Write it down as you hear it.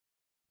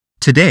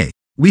Today,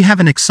 we have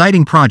an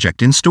exciting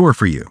project in store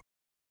for you.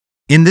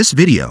 In this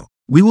video,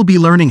 we will be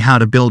learning how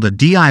to build a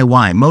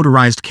DIY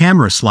motorized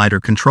camera slider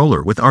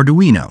controller with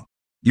Arduino,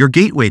 your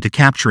gateway to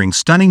capturing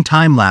stunning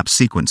time-lapse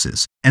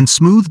sequences and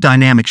smooth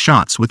dynamic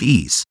shots with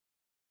ease.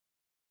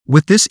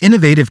 With this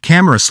innovative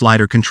camera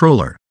slider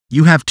controller,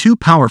 you have two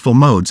powerful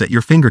modes at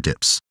your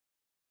fingertips.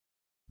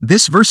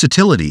 This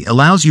versatility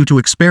allows you to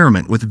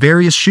experiment with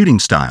various shooting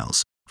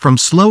styles, from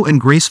slow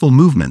and graceful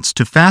movements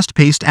to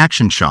fast-paced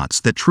action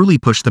shots that truly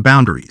push the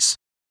boundaries.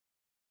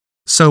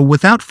 So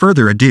without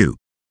further ado,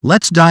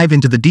 let's dive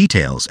into the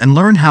details and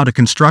learn how to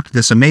construct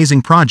this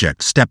amazing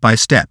project step by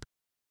step.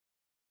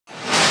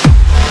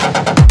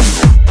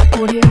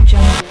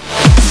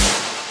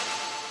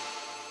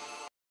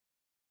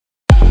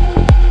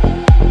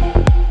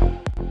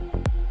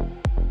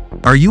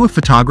 Are you a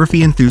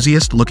photography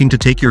enthusiast looking to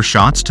take your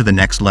shots to the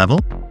next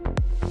level?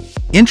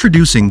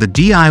 Introducing the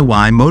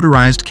DIY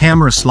motorized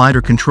camera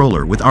slider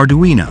controller with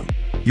Arduino,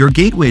 your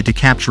gateway to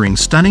capturing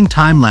stunning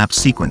time-lapse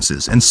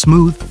sequences and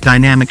smooth,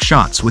 dynamic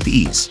shots with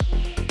ease.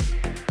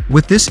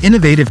 With this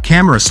innovative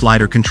camera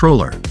slider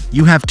controller,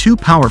 you have two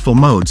powerful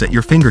modes at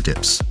your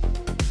fingertips.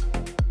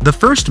 The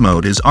first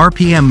mode is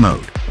RPM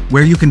mode,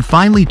 where you can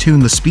finely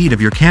tune the speed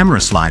of your camera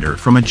slider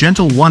from a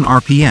gentle 1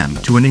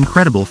 RPM to an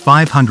incredible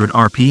 500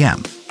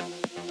 RPM.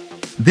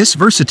 This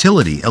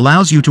versatility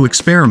allows you to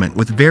experiment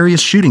with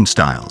various shooting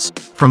styles,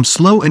 from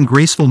slow and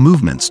graceful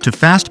movements to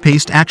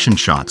fast-paced action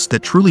shots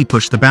that truly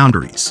push the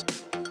boundaries.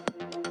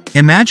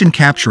 Imagine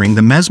capturing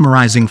the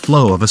mesmerizing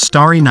flow of a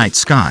starry night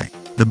sky,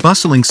 the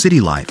bustling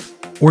city life,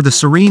 or the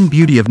serene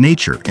beauty of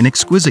nature in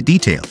exquisite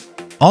detail,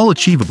 all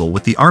achievable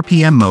with the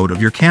RPM mode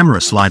of your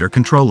camera slider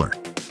controller.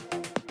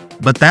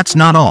 But that's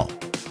not all.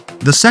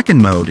 The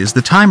second mode is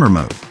the timer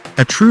mode,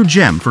 a true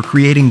gem for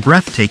creating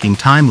breathtaking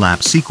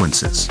time-lapse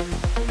sequences.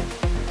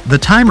 The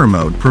timer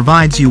mode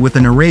provides you with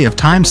an array of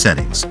time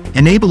settings,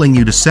 enabling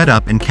you to set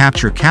up and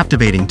capture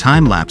captivating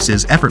time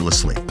lapses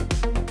effortlessly.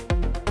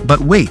 But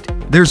wait,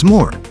 there's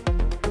more.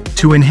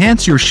 To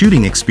enhance your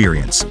shooting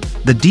experience,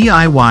 the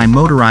DIY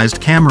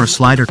motorized camera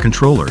slider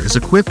controller is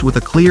equipped with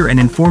a clear and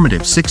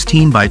informative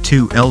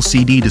 16:2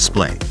 LCD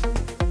display.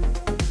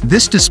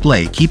 This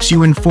display keeps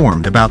you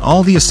informed about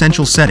all the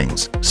essential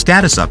settings,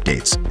 status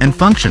updates, and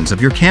functions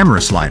of your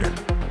camera slider.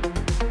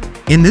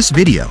 In this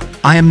video,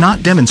 I am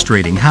not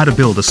demonstrating how to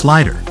build a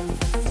slider.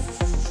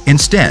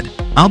 Instead,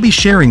 I'll be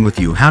sharing with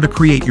you how to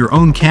create your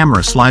own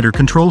camera slider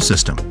control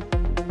system.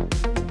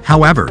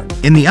 However,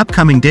 in the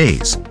upcoming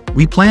days,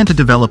 we plan to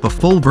develop a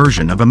full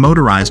version of a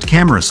motorized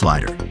camera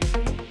slider.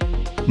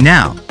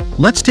 Now,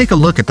 let's take a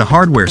look at the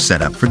hardware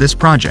setup for this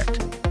project.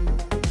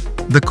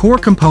 The core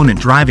component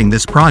driving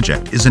this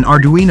project is an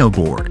Arduino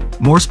board.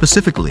 More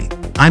specifically,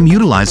 I'm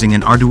utilizing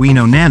an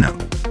Arduino Nano,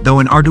 though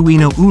an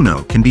Arduino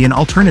Uno can be an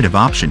alternative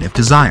option if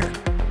desired.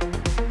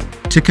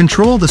 To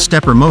control the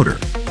stepper motor,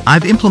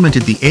 I've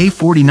implemented the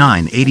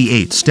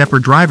A4988 stepper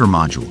driver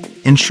module,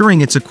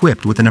 ensuring it's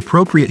equipped with an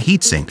appropriate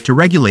heatsink to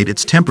regulate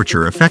its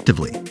temperature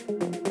effectively.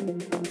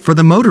 For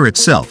the motor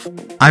itself,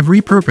 I've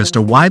repurposed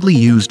a widely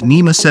used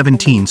NEMA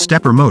 17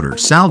 stepper motor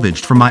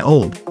salvaged from my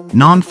old,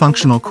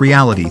 non-functional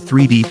Creality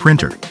 3D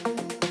printer.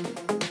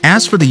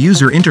 As for the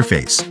user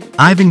interface,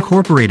 I've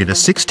incorporated a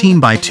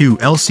 16:2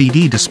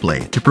 LCD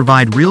display to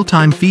provide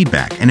real-time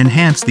feedback and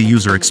enhance the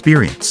user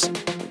experience.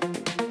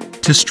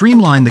 To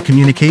streamline the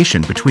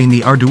communication between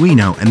the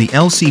Arduino and the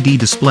LCD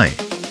display,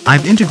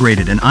 I've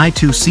integrated an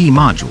I2C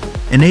module,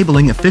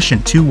 enabling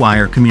efficient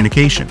two-wire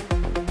communication.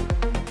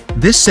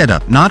 This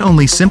setup not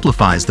only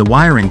simplifies the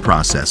wiring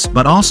process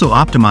but also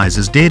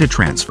optimizes data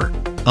transfer,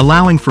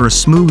 allowing for a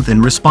smooth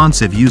and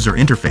responsive user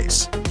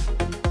interface.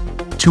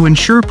 To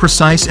ensure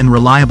precise and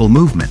reliable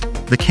movement,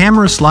 the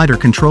camera slider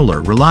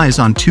controller relies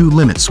on two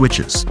limit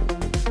switches.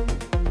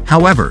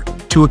 However,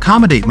 to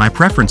accommodate my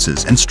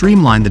preferences and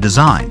streamline the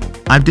design,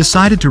 I've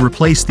decided to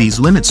replace these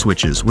limit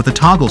switches with a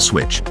toggle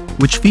switch,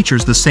 which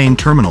features the same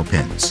terminal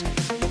pins.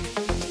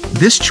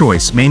 This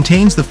choice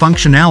maintains the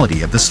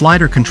functionality of the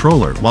slider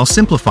controller while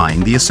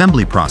simplifying the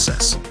assembly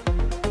process.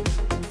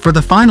 For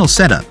the final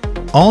setup,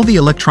 all the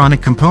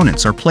electronic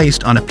components are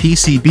placed on a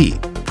PCB,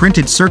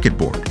 printed circuit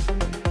board.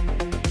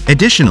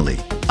 Additionally,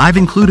 I've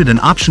included an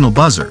optional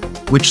buzzer,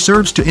 which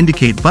serves to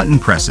indicate button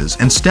presses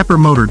and stepper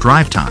motor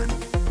drive time.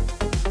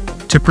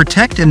 To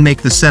protect and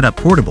make the setup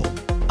portable,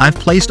 I've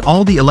placed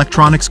all the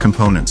electronics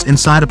components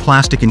inside a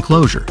plastic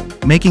enclosure,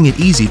 making it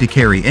easy to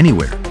carry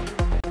anywhere.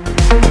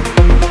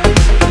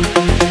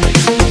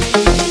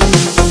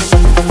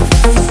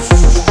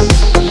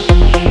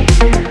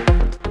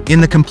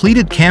 In the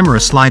completed camera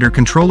slider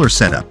controller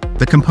setup,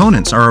 the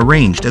components are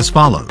arranged as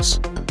follows.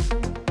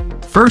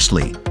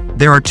 Firstly,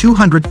 there are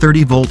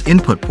 230-volt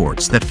input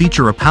ports that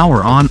feature a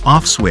power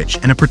on/off switch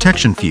and a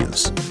protection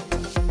fuse.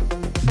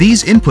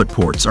 These input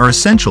ports are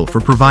essential for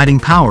providing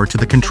power to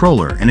the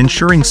controller and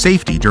ensuring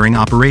safety during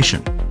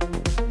operation.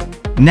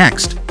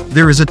 Next,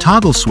 there is a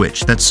toggle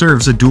switch that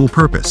serves a dual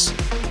purpose.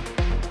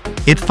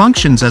 It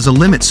functions as a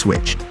limit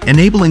switch,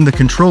 enabling the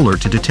controller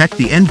to detect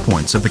the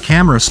endpoints of the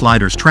camera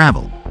slider's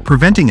travel,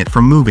 preventing it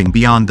from moving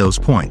beyond those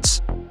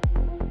points.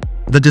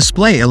 The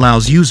display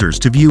allows users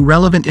to view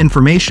relevant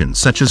information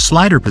such as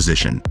slider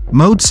position,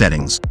 mode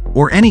settings,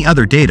 or any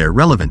other data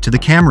relevant to the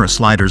camera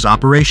slider's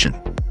operation.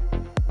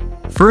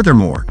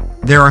 Furthermore,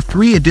 there are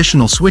 3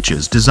 additional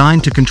switches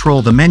designed to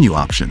control the menu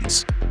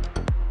options.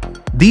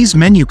 These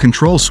menu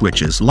control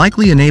switches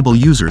likely enable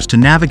users to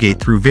navigate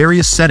through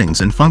various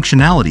settings and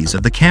functionalities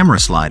of the camera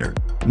slider,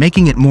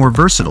 making it more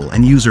versatile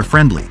and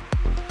user-friendly.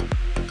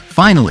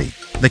 Finally,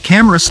 the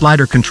camera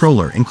slider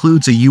controller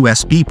includes a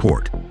USB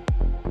port.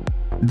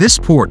 This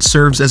port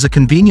serves as a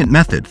convenient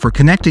method for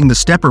connecting the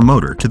stepper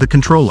motor to the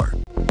controller.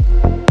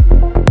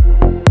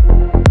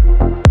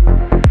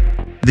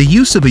 The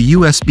use of a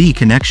USB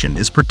connection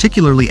is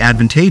particularly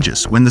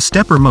advantageous when the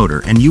stepper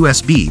motor and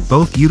USB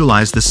both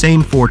utilize the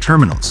same 4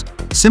 terminals,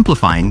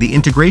 simplifying the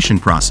integration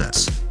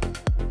process.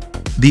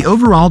 The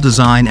overall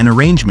design and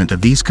arrangement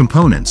of these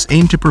components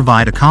aim to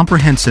provide a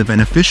comprehensive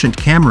and efficient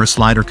camera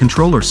slider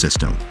controller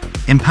system,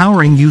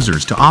 empowering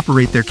users to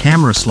operate their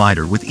camera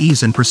slider with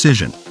ease and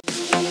precision.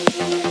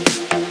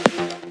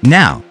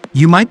 Now,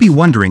 you might be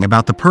wondering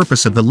about the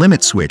purpose of the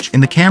limit switch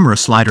in the camera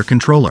slider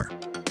controller.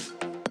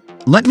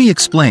 Let me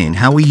explain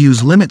how we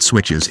use limit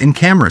switches in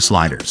camera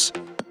sliders.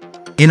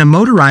 In a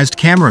motorized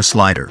camera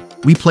slider,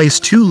 we place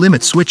 2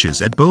 limit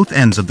switches at both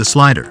ends of the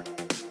slider.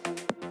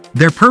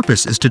 Their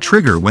purpose is to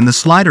trigger when the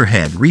slider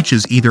head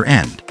reaches either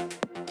end.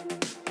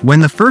 When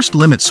the first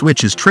limit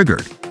switch is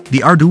triggered, the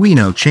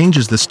Arduino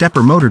changes the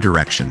stepper motor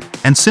direction,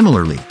 and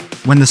similarly,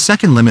 when the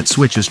second limit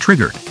switch is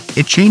triggered,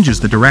 it changes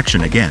the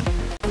direction again.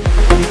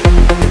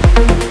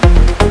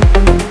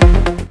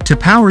 To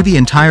power the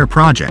entire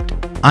project,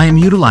 I am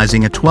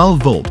utilizing a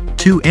 12-volt,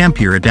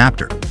 2-ampere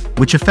adapter,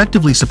 which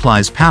effectively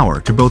supplies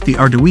power to both the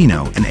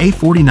Arduino and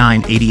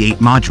A4988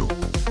 module.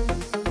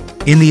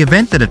 In the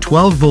event that a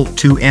 12-volt,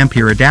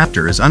 2-ampere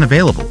adapter is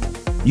unavailable,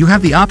 you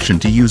have the option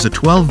to use a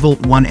 12-volt,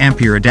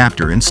 1-ampere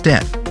adapter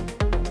instead.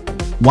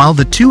 While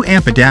the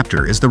 2-amp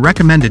adapter is the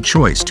recommended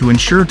choice to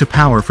ensure to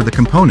power for the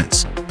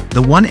components,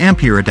 the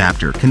 1-ampere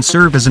adapter can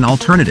serve as an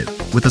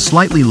alternative with a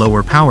slightly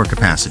lower power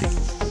capacity.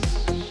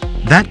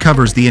 That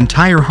covers the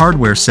entire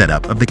hardware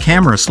setup of the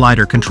camera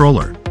slider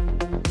controller.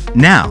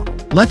 Now,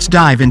 let's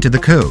dive into the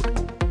code.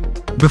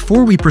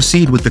 Before we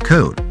proceed with the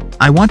code,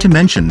 I want to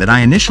mention that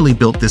I initially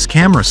built this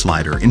camera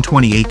slider in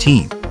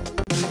 2018.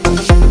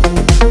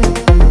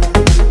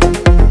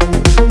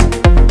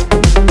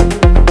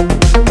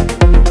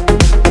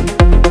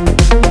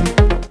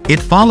 It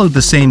followed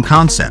the same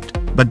concept,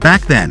 but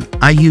back then,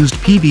 I used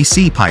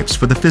PVC pipes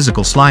for the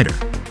physical slider.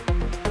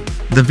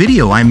 The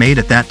video I made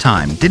at that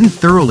time didn't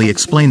thoroughly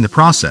explain the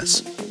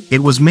process. It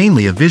was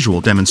mainly a visual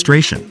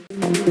demonstration.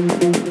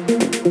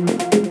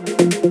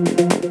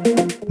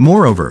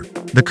 Moreover,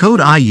 the code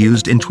I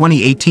used in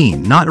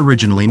 2018 not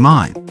originally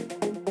mine.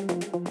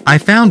 I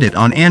found it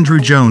on Andrew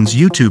Jones'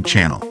 YouTube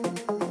channel.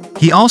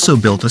 He also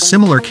built a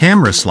similar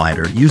camera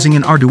slider using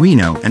an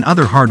Arduino and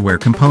other hardware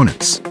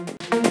components.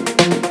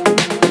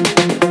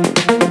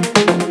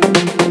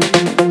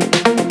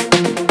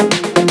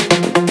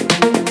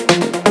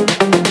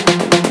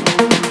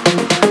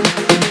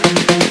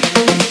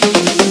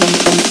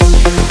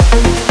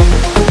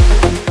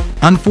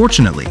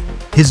 Unfortunately,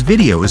 his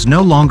video is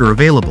no longer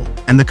available,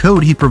 and the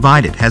code he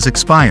provided has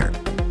expired.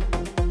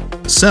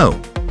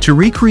 So, to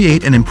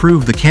recreate and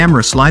improve the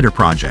camera slider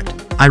project,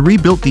 I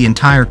rebuilt the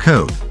entire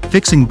code,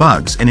 fixing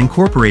bugs and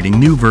incorporating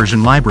new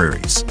version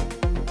libraries.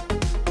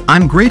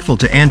 I'm grateful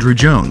to Andrew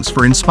Jones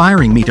for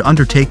inspiring me to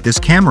undertake this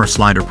camera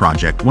slider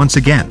project once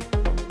again.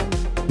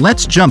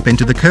 Let's jump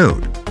into the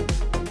code.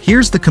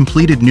 Here's the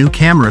completed new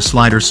camera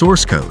slider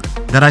source code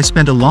that I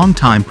spent a long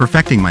time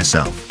perfecting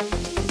myself.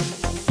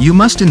 You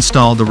must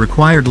install the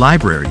required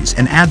libraries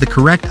and add the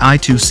correct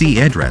I2C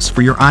address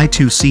for your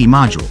I2C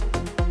module.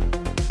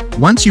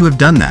 Once you have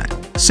done that,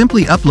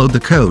 simply upload the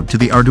code to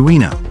the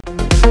Arduino.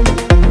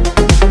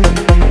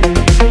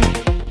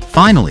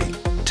 Finally,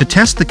 to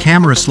test the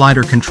camera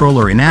slider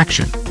controller in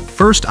action,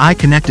 first I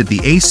connected the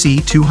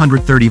AC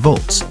 230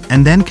 volts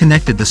and then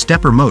connected the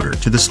stepper motor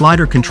to the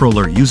slider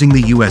controller using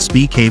the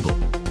USB cable.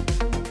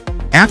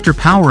 After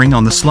powering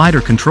on the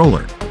slider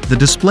controller, the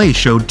display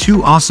showed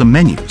 2 awesome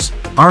menus: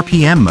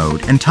 RPM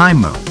mode and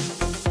time mode.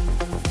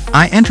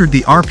 I entered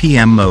the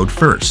RPM mode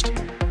first.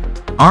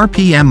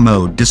 RPM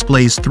mode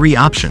displays 3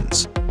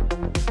 options: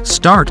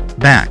 start,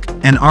 back,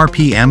 and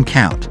RPM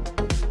count.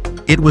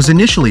 It was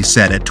initially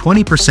set at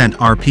 20%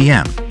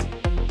 RPM.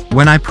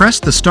 When I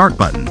pressed the start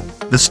button,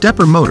 the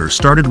stepper motor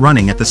started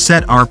running at the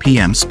set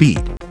RPM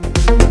speed.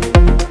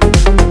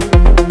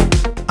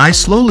 I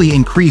slowly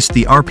increased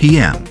the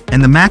RPM,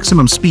 and the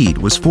maximum speed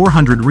was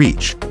 400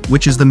 reach,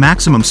 which is the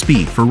maximum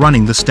speed for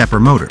running the stepper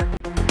motor.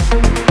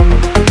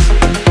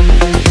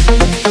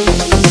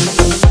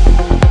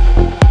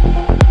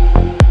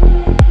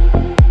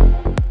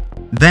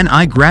 Then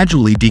I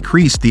gradually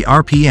decreased the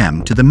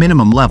RPM to the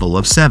minimum level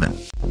of 7.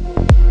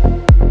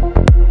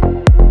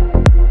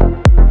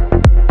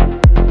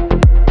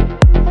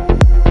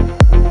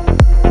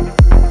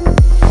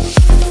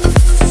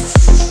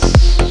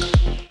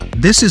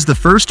 This is the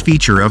first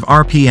feature of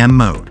RPM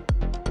mode.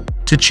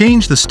 To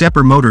change the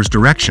stepper motor's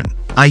direction,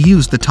 I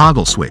use the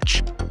toggle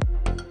switch.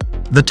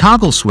 The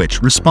toggle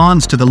switch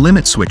responds to the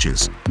limit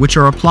switches, which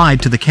are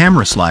applied to the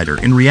camera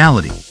slider in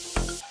reality.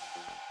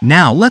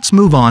 Now let's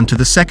move on to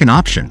the second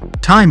option,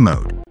 time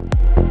mode.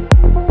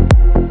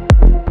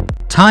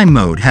 Time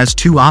mode has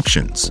two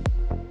options: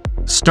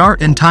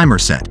 start and timer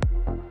set.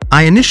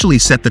 I initially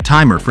set the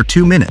timer for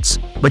 2 minutes,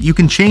 but you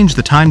can change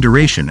the time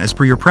duration as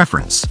per your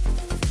preference.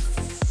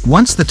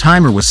 Once the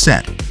timer was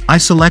set, I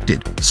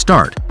selected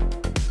start.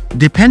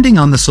 Depending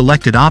on the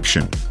selected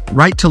option,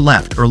 right to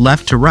left or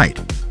left to right,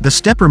 the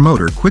stepper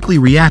motor quickly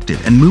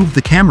reacted and moved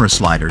the camera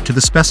slider to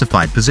the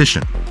specified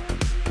position.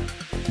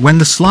 When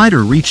the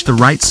slider reached the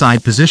right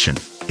side position,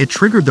 it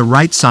triggered the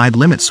right side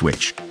limit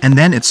switch, and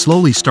then it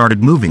slowly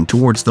started moving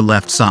towards the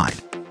left side.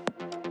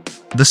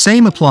 The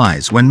same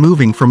applies when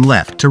moving from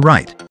left to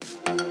right.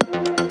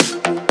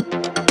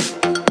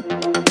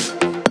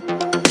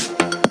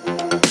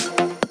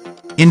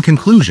 In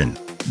conclusion,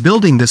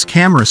 building this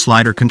camera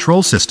slider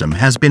control system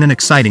has been an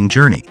exciting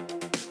journey.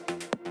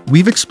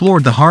 We've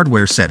explored the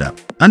hardware setup,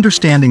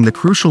 understanding the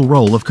crucial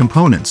role of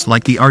components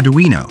like the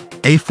Arduino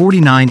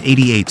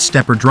A4988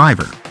 stepper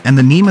driver and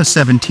the NEMA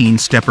 17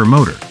 stepper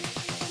motor.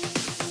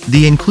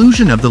 The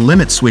inclusion of the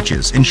limit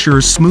switches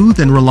ensures smooth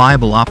and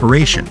reliable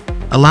operation,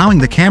 allowing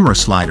the camera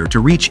slider to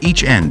reach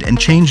each end and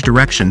change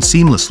direction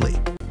seamlessly.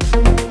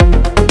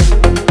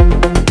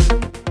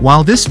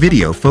 While this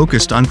video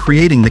focused on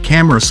creating the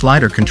camera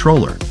slider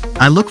controller,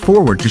 I look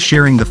forward to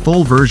sharing the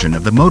full version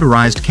of the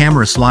motorized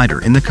camera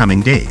slider in the coming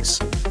days.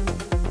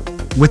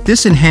 With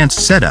this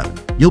enhanced setup,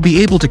 you'll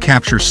be able to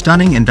capture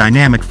stunning and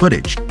dynamic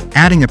footage,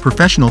 adding a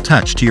professional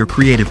touch to your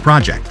creative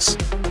projects.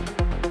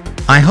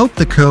 I hope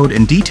the code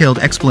and detailed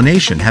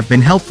explanation have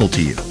been helpful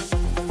to you.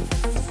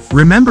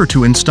 Remember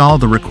to install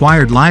the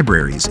required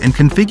libraries and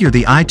configure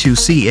the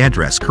I2C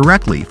address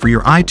correctly for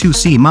your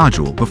I2C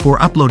module before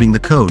uploading the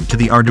code to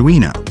the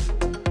Arduino.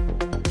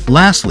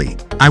 Lastly,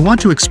 I want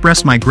to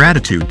express my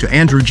gratitude to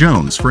Andrew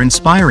Jones for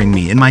inspiring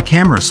me in my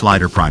camera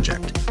slider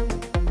project.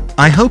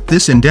 I hope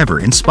this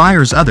endeavor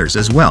inspires others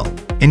as well,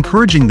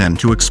 encouraging them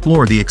to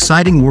explore the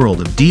exciting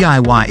world of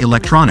DIY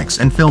electronics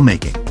and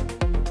filmmaking.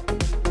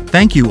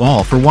 Thank you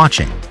all for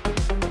watching.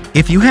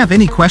 If you have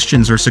any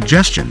questions or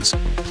suggestions,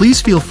 please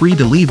feel free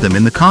to leave them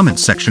in the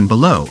comments section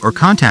below or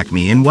contact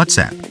me in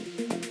WhatsApp.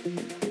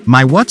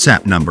 My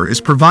WhatsApp number is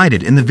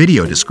provided in the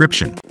video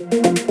description.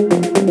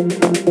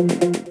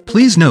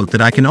 Please note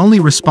that I can only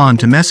respond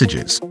to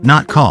messages,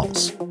 not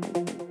calls.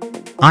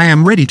 I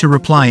am ready to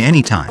reply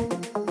anytime.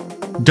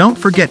 Don't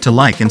forget to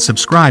like and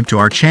subscribe to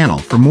our channel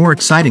for more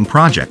exciting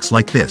projects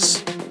like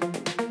this.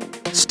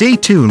 Stay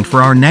tuned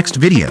for our next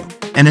video,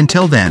 and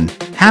until then,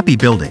 happy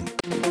building!